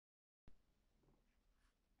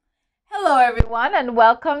Hello, everyone, and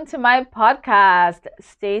welcome to my podcast,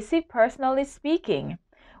 Stacy Personally Speaking,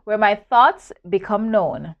 where my thoughts become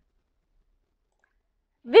known.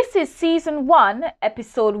 This is Season 1,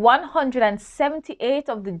 Episode 178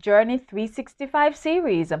 of the Journey 365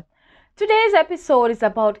 series. Today's episode is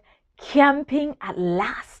about camping at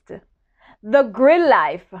last, the grill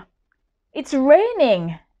life, it's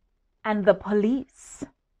raining, and the police.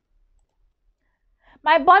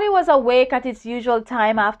 My body was awake at its usual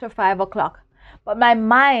time after 5 o'clock, but my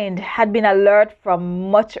mind had been alert from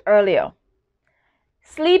much earlier.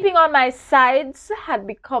 Sleeping on my sides had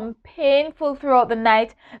become painful throughout the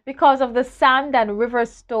night because of the sand and river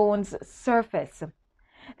stones' surface.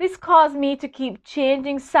 This caused me to keep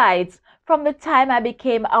changing sides from the time I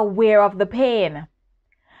became aware of the pain.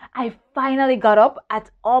 I finally got up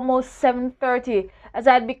at almost 7:30 as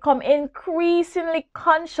I had become increasingly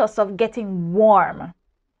conscious of getting warm.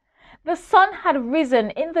 The sun had risen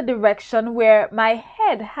in the direction where my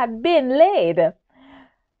head had been laid.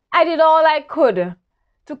 I did all I could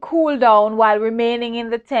to cool down while remaining in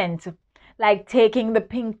the tent, like taking the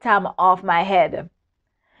pink tam off my head.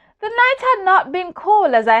 The night had not been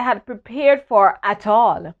cold as I had prepared for at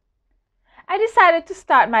all. I decided to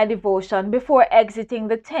start my devotion before exiting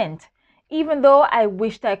the tent, even though I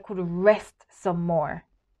wished I could rest some more.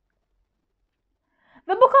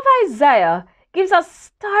 The book of Isaiah gives a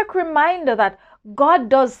stark reminder that God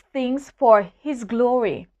does things for His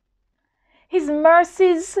glory. His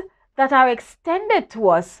mercies that are extended to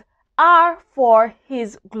us are for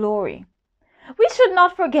His glory. We should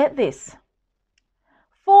not forget this.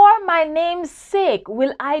 For my name's sake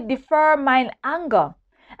will I defer mine anger,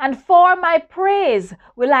 and for my praise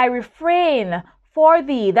will I refrain for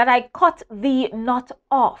thee, that I cut thee not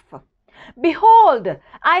off. Behold,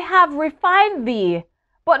 I have refined thee,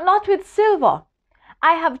 but not with silver.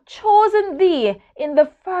 I have chosen thee in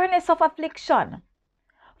the furnace of affliction.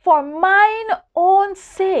 For mine own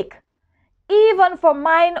sake, even for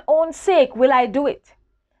mine own sake will I do it.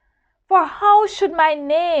 For how should my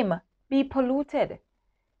name be polluted?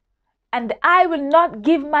 And I will not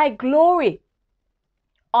give my glory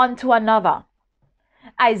unto another.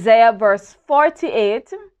 Isaiah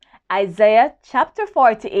chapter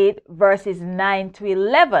 48, verses 9 to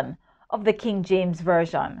 11 of the King James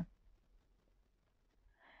Version.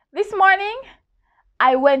 This morning,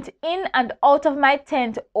 I went in and out of my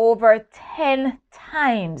tent over 10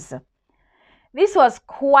 times. This was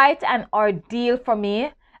quite an ordeal for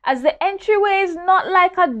me, as the entryway is not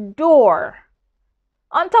like a door.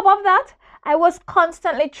 On top of that, I was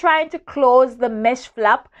constantly trying to close the mesh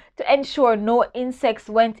flap to ensure no insects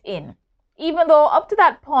went in, even though up to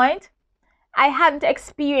that point, I hadn't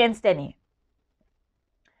experienced any.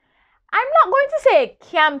 I'm not going to say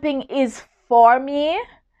camping is for me,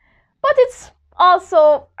 but it's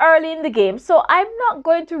also early in the game, so I'm not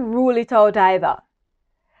going to rule it out either.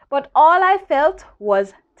 But all I felt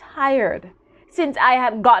was tired since I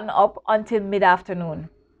had gotten up until mid-afternoon.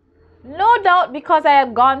 No doubt because I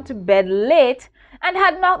had gone to bed late and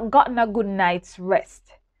had not gotten a good night's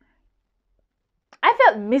rest. I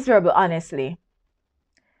felt miserable, honestly.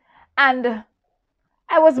 And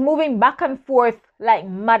I was moving back and forth like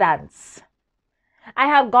mad ants. I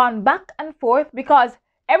had gone back and forth because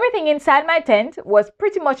everything inside my tent was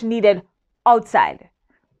pretty much needed outside.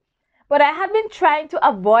 But I had been trying to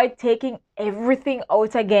avoid taking everything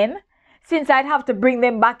out again since I'd have to bring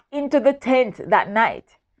them back into the tent that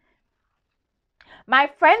night. My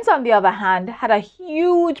friends, on the other hand, had a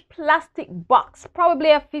huge plastic box,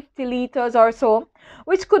 probably a 50 liters or so,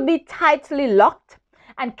 which could be tightly locked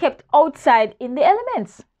and kept outside in the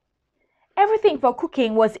elements. Everything for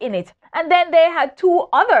cooking was in it, and then they had two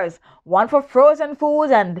others, one for frozen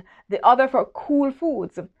foods and the other for cool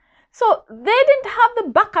foods. So they didn't have the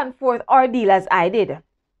back and forth ordeal as I did.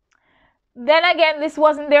 Then again, this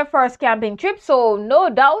wasn't their first camping trip, so no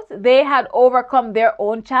doubt they had overcome their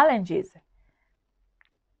own challenges.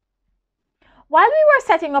 While we were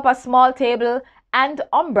setting up a small table and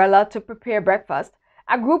umbrella to prepare breakfast,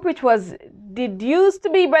 a group which was deduced to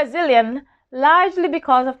be Brazilian, largely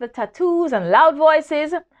because of the tattoos and loud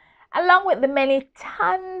voices, along with the many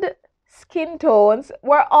tanned skin tones,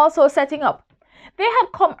 were also setting up. They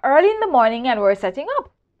had come early in the morning and were setting up.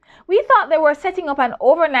 We thought they were setting up an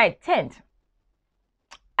overnight tent.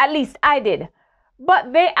 At least I did.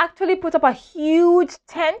 But they actually put up a huge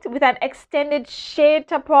tent with an extended shade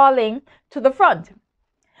tarpaulin to the front.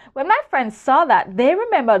 When my friends saw that, they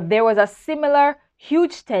remembered there was a similar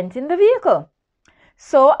huge tent in the vehicle.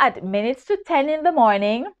 So at minutes to 10 in the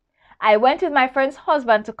morning, I went with my friend's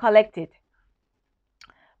husband to collect it.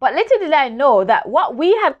 But little did I know that what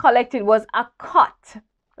we had collected was a cot,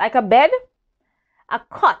 like a bed, a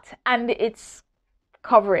cot, and its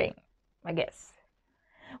covering, I guess.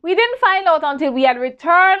 We didn't find out until we had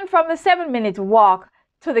returned from the 7-minute walk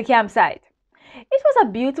to the campsite. It was a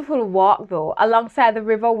beautiful walk, though, alongside the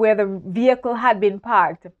river where the vehicle had been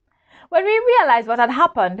parked. When we realized what had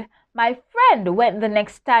happened, my friend went the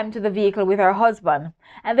next time to the vehicle with her husband,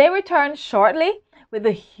 and they returned shortly with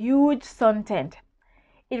a huge sun tent.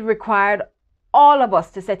 It required all of us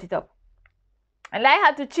to set it up, and I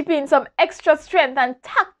had to chip in some extra strength and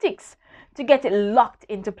tactics to get it locked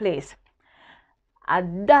into place.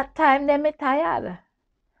 At that time, they me tired.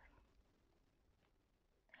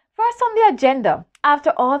 First on the agenda,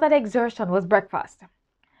 after all that exertion, was breakfast.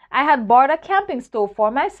 I had bought a camping stove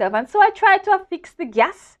for myself, and so I tried to affix the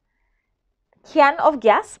can of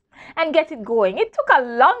gas and get it going. It took a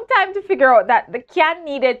long time to figure out that the can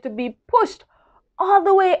needed to be pushed all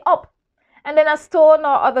the way up, and then a stone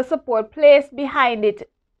or other support placed behind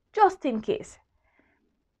it just in case.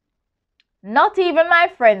 Not even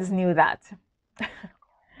my friends knew that.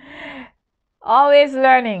 Always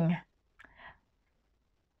learning.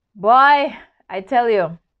 Boy, I tell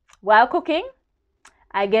you, while cooking,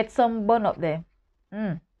 I get some bun up there.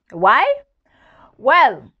 Why?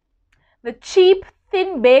 Well, the cheap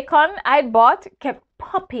thin bacon I'd bought kept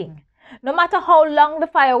popping. No matter how low the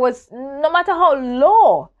fire was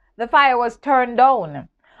turned down,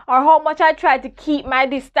 or how much I tried to keep my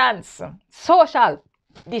distance, social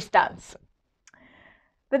distance.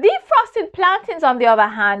 The defrosted plantains, on the other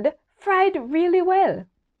hand, fried really well.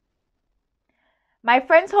 My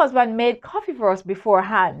friend's husband made coffee for us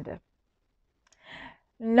beforehand.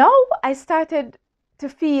 Now I started to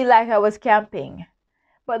feel like I was camping,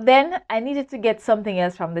 but then I needed to get something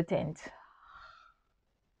else from the tent.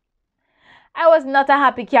 I was not a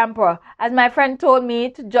happy camper, as my friend told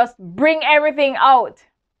me to just bring everything out.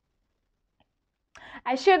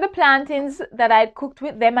 I shared the plantains that I'd cooked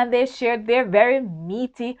with them, and they shared their very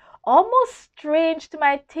meaty, almost strange to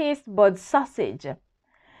my taste buds sausage.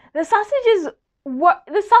 The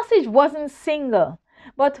sausage wasn't single,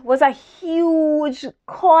 but was a huge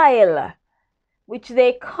coil, which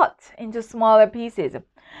they cut into smaller pieces.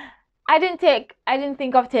 I didn't think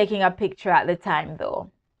of taking a picture at the time, though.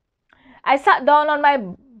 I sat down on my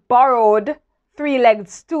borrowed 3-legged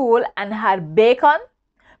stool and had bacon,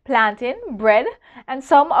 plantain, bread, and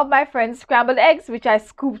some of my friend's scrambled eggs, which I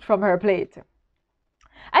scooped from her plate.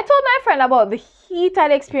 I told my friend about the heat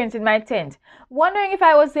I'd experienced in my tent, wondering if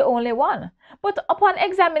I was the only one. But upon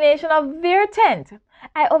examination of their tent,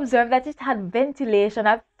 I observed that it had ventilation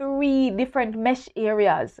at 3 different mesh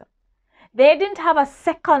areas. They didn't have a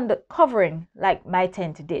second covering like my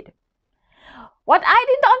tent did. What I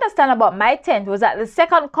didn't understand about my tent was that the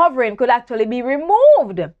second covering could actually be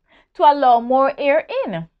removed to allow more air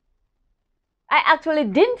in. I actually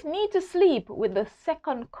didn't need to sleep with the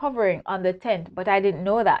second covering on the tent, but I didn't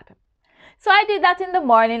know that. So I did that in the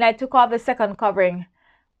morning. I took off the second covering,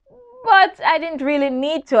 but I didn't really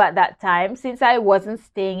need to at that time since I wasn't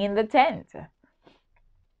staying in the tent.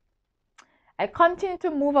 I continued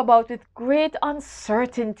to move about with great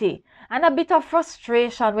uncertainty and a bit of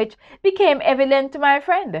frustration, which became evident to my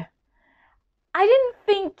friend. I didn't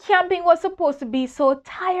think camping was supposed to be so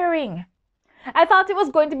tiring. I thought it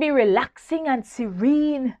was going to be relaxing and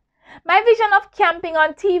serene. My vision of camping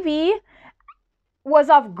on TV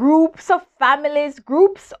was of groups or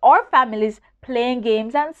families playing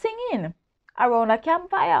games and singing around a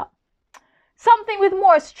campfire. Something with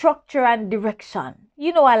more structure and direction.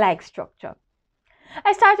 You know I like structure.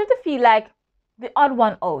 I started to feel like the odd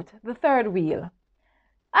one out, the third wheel.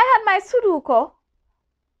 I had my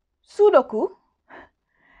Sudoku,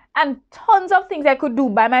 and tons of things I could do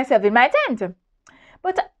by myself in my tent.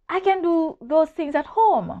 But I can do those things at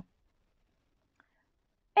home.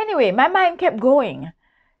 Anyway, my mind kept going.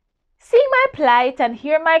 Seeing my plight and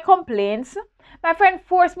hearing my complaints, my friend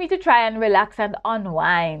forced me to try and relax and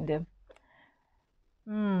unwind.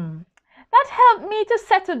 That helped me to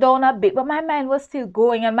settle down a bit, but my mind was still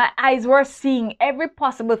going and my eyes were seeing every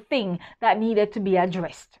possible thing that needed to be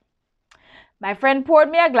addressed. My friend poured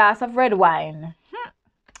me a glass of red wine.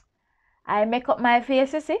 I make up my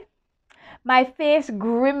face, you see. My face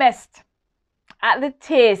grimaced at the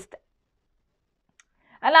taste.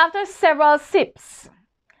 And after several sips,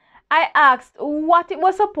 I asked what it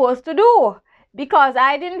was supposed to do because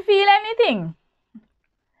I didn't feel anything.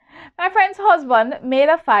 My friend's husband made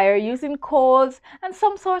a fire using coals and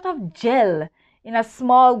some sort of gel in a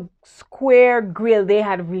small square grill they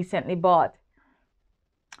had recently bought.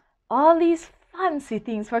 All these fancy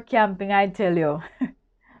things for camping, I tell you.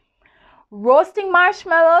 Roasting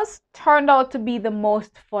marshmallows turned out to be the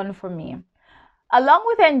most fun for me. along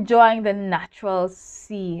with enjoying the natural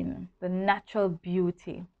scene, the natural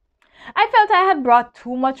beauty. I felt I had brought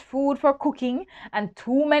too much food for cooking and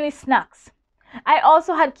too many snacks. I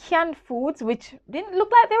also had canned foods which didn't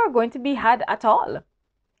look like they were going to be had at all.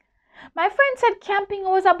 My friend said camping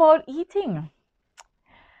was about eating.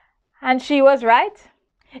 And she was right.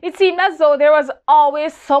 It seemed as though there was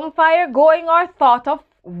always some fire going or thought of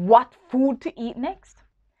what food to eat next.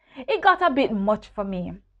 It got a bit much for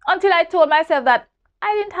me until I told myself that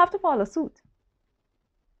I didn't have to follow suit.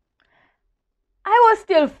 I was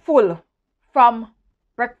still full from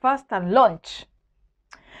breakfast and lunch.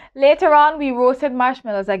 Later on, we roasted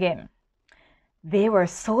marshmallows again. They were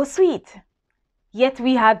so sweet, yet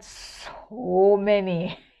we had so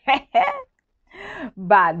many.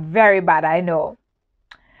 Bad, very bad, I know.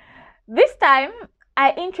 This time,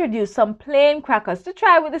 I introduced some plain crackers to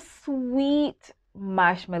try with the sweet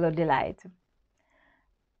marshmallow delight.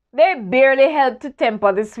 They barely helped to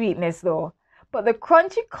temper the sweetness though, but the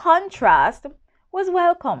crunchy contrast was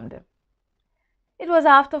welcomed. It was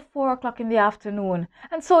after 4 o'clock in the afternoon,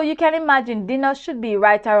 and so you can imagine dinner should be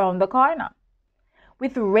right around the corner.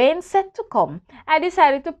 With rain set to come, I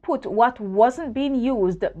decided to put what wasn't being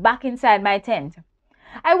used back inside my tent.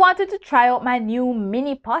 I wanted to try out my new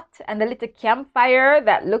mini pot and a little campfire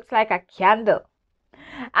that looks like a candle.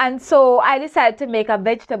 And so I decided to make a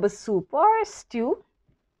vegetable soup or a stew.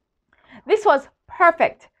 This was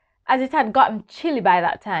perfect as it had gotten chilly by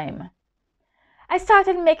that time. I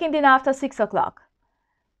started making dinner after 6 o'clock.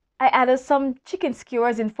 I added some chicken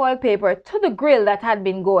skewers in foil paper to the grill that had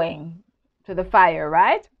been going to the fire,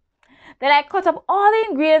 right? Then I cut up all the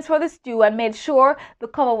ingredients for the stew and made sure the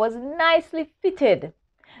cover was nicely fitted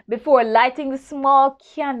before lighting the small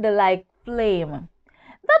candle-like flame.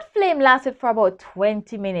 That flame lasted for about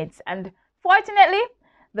 20 minutes, and fortunately,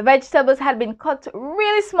 the vegetables had been cut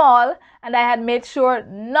really small and I had made sure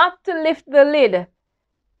not to lift the lid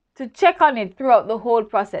to check on it throughout the whole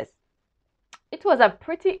process. It was a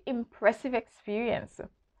pretty impressive experience.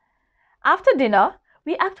 After dinner,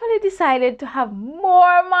 we actually decided to have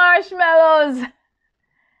more marshmallows.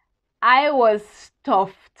 I was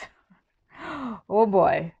stuffed. Oh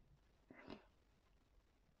boy.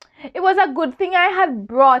 It was a good thing I had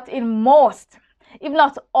brought in most, if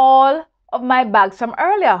not all, of my bags from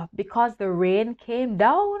earlier because the rain came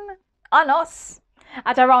down on us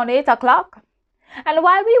at around 8 o'clock. And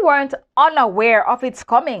while we weren't unaware of its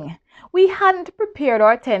coming, we hadn't prepared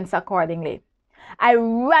our tents accordingly. I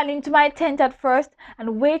ran into my tent at first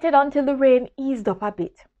and waited until the rain eased up a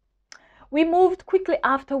bit. We moved quickly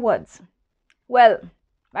afterwards. Well,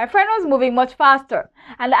 my friend was moving much faster,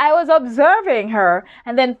 and I was observing her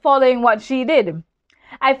and then following what she did.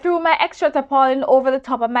 I threw my extra tarpaulin over the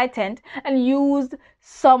top of my tent and used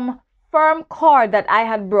some firm cord that I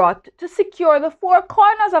had brought to secure the four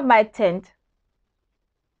corners of my tent.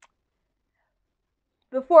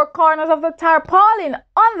 The four corners of the tarpaulin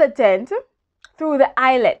on the tent through the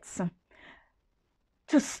eyelets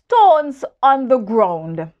to stones on the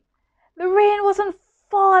ground. The rain wasn't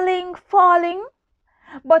falling,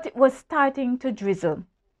 but it was starting to drizzle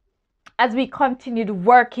as we continued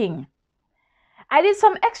working. I did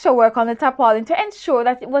some extra work on the tarpaulin to ensure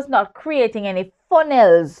that it was not creating any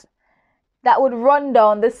funnels that would run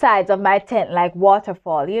down the sides of my tent like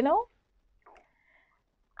waterfall, you know.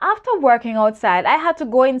 After working outside, I had to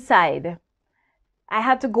go inside. I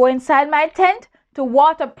had to go inside my tent to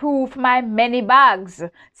waterproof my many bags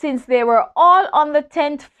since they were all on the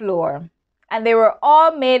tent floor and they were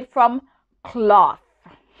all made from cloth.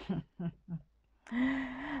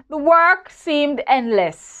 The work seemed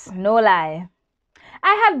endless, no lie.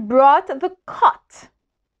 I had brought the cot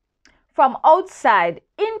from outside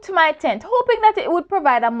into my tent, hoping that it would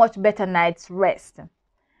provide a much better night's rest.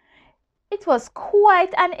 It was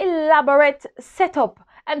quite an elaborate setup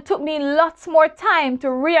and took me lots more time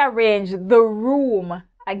to rearrange the room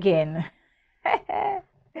again.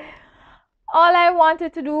 All I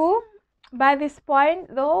wanted to do by this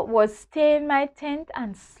point, though, was stay in my tent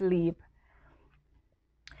and sleep.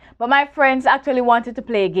 But my friends actually wanted to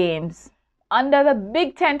play games under the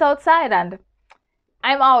big tent outside, and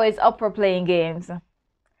I'm always up for playing games.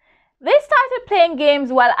 They started playing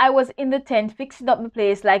games while I was in the tent fixing up the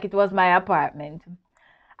place like it was my apartment.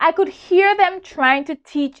 I could hear them trying to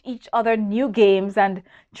teach each other new games and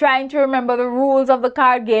trying to remember the rules of the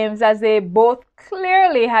card games as they both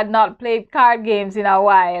clearly had not played card games in a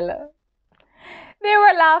while. They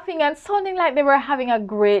were laughing and sounding like they were having a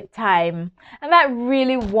great time, and that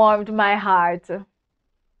really warmed my heart.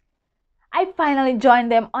 I finally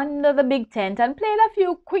joined them under the big tent and played a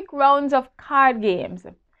few quick rounds of card games.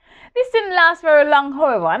 This didn't last very long,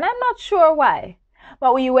 however, and I'm not sure why.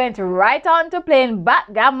 but we went right on to playing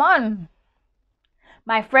backgammon.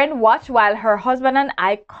 My friend watched while her husband and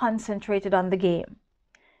I concentrated on the game.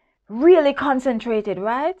 Really concentrated,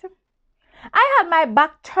 right? I had my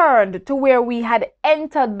back turned to where we had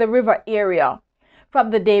entered the river area from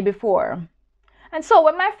the day before. And so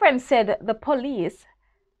when my friend said the police,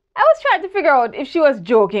 I was trying to figure out if she was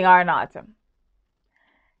joking or not.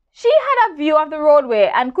 She had a view of the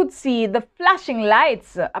roadway and could see the flashing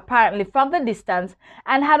lights apparently from the distance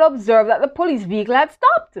and had observed that the police vehicle had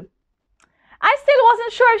stopped. I still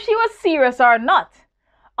wasn't sure if she was serious or not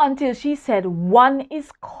until she said, "One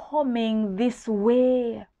is coming this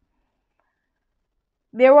way."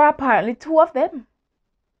 There were apparently two of them.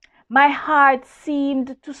 My heart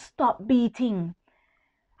seemed to stop beating,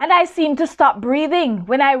 and I seemed to stop breathing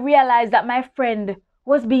when I realized that my friend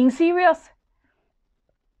was being serious.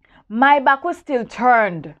 My back was still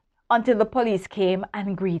turned until the police came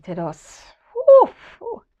and greeted us. Whew.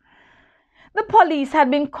 The police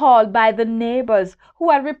had been called by the neighbors who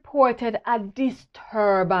had reported a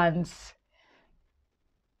disturbance.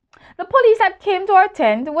 The police that came to our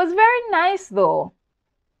tent was very nice though.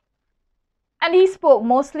 And he spoke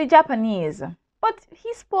mostly Japanese, but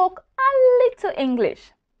he spoke a little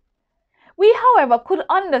English. We, however, could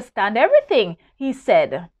understand everything he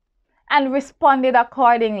said and responded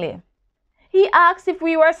accordingly. He asked if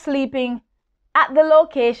we were sleeping at the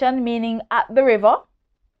location, meaning at the river,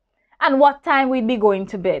 and what time we'd be going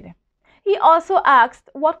to bed. He also asked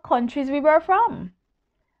what countries we were from,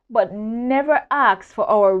 but never asked for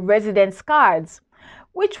our residence cards,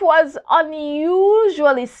 which was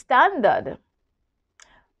usually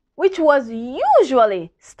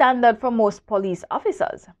standard for most police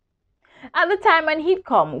officers. At the time when he'd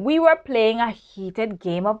come, we were playing a heated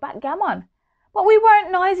game of backgammon, but we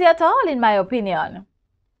weren't noisy at all, in my opinion.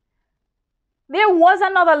 There was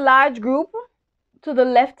another large group to the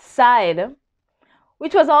left side,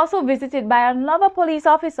 which was also visited by another police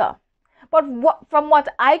officer. But from what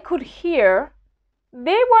I could hear,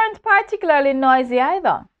 they weren't particularly noisy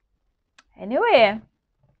either. Anyway,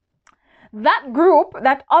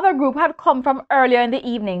 that other group had come from earlier in the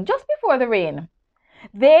evening, just before the rain.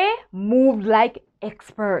 They moved like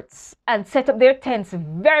experts and set up their tents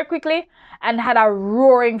very quickly and had a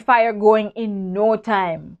roaring fire going in no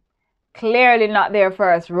time. Clearly not their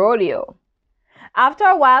first rodeo. After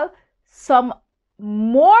a while, some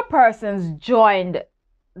more persons joined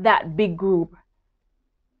that big group.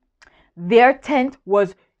 Their tent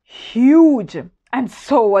was huge, and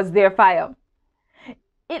so was their fire.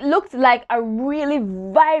 It looked like a really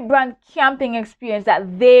vibrant camping experience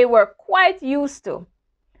that they were quite used to.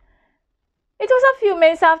 It was a few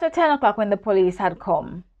minutes after 10 o'clock when the police had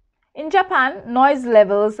come. In Japan, noise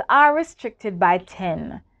levels are restricted by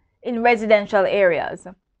 10 in residential areas.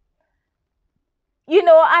 You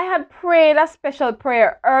know, I had prayed a special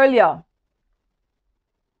prayer earlier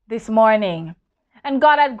this morning, and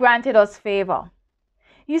God had granted us favor.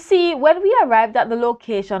 You see, when we arrived at the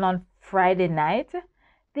location on Friday night,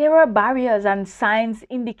 there were barriers and signs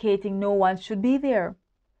indicating no one should be there.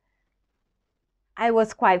 I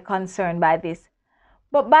was quite concerned by this,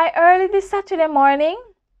 but by early this Saturday morning,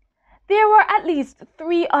 there were at least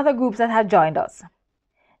 3 other groups that had joined us.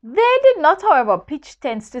 They did not, however, pitch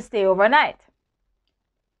tents to stay overnight.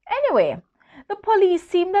 Anyway, the police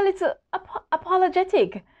seemed a little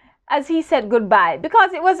apologetic as he said goodbye,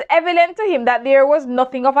 because it was evident to him that there was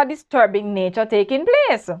nothing of a disturbing nature taking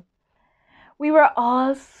place. We were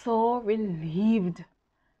all so relieved,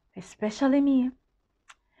 especially me.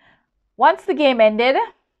 Once the game ended,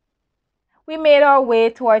 we made our way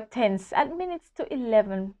to our tents at minutes to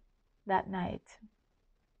 11 that night.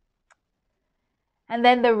 And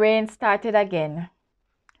then the rain started again.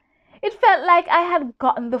 It felt like I had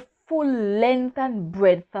gotten the full length and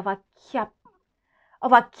breadth of a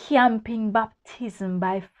camping baptism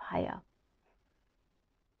by fire.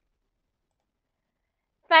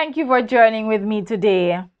 Thank you for journeying with me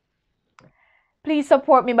today. Please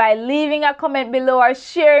support me by leaving a comment below or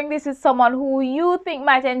sharing this with someone who you think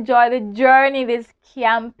might enjoy the journey, this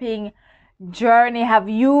camping journey. Have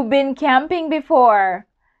you been camping before?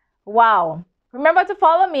 Wow. Remember to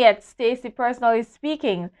follow me at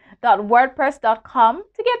stacypersonallyspeaking.wordpress.com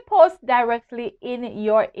to get posts directly in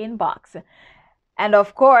your inbox. And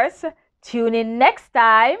of course, tune in next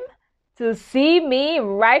time to see me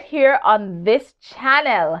right here on this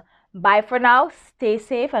channel. Bye for now. Stay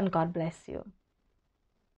safe and God bless you.